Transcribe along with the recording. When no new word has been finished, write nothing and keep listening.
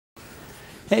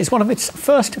It is one of its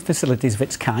first facilities of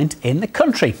its kind in the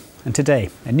country. And today,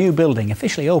 a new building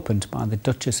officially opened by the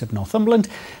Duchess of Northumberland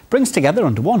brings together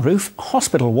under one roof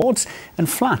hospital wards and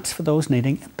flats for those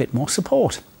needing a bit more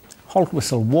support.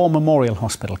 Haltwhistle War Memorial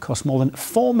Hospital cost more than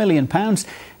 £4 million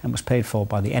and was paid for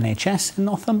by the NHS and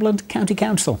Northumberland County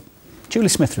Council. Julie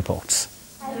Smith reports.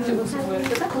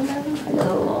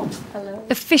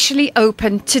 Officially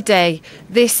opened today,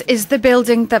 this is the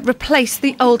building that replaced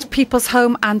the old People's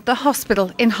Home and the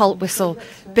hospital in Haltwhistle,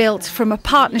 built from a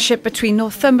partnership between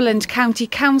Northumberland County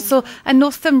Council and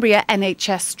Northumbria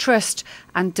NHS Trust,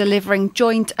 and delivering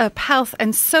joined-up health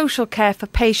and social care for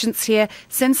patients here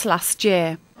since last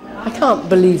year. I can't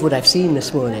believe what I've seen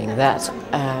this morning, that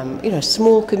a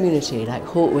small community like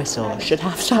Haltwhistle should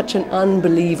have such an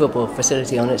unbelievable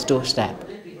facility on its doorstep.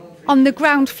 On the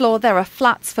ground floor there are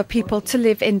flats for people to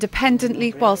live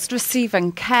independently whilst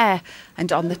receiving care,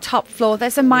 and on the top floor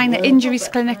there's a minor injuries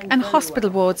clinic and hospital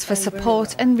wards for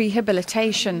support and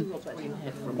rehabilitation.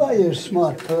 Are you a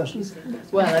smart person?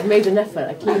 Well, I've made an effort,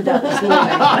 I cleaned up this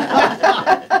morning.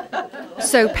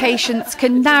 So patients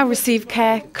can now receive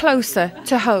care closer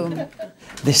to home.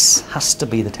 This has to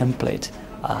be the template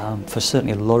for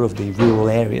certainly a lot of the rural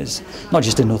areas, not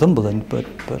just in Northumberland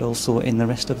but also in the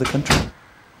rest of the country.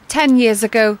 10 years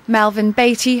ago, Melvin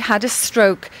Beatty had a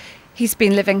stroke. He's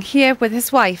been living here with his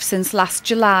wife since last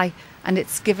July, and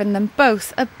it's given them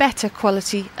both a better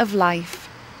quality of life.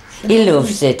 He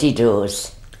loves it, he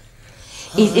does.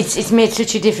 It's made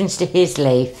such a difference to his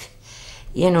life.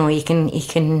 You know, he can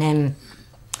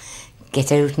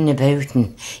get out and about,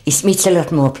 and he meets a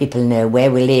lot more people now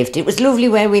where we lived. It was lovely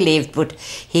where we lived, but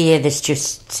here there's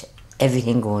just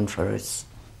everything going for us.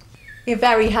 You're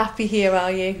very happy here,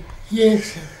 are you?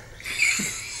 Yes.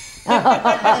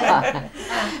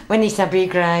 When he's happy, he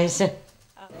cries.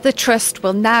 The Trust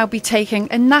will now be taking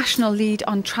a national lead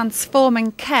on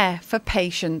transforming care for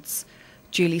patients.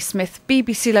 Julie Smith,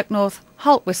 BBC Look North,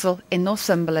 Haltwhistle in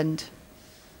Northumberland.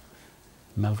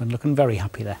 Melvin looking very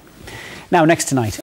happy there. Now, next tonight.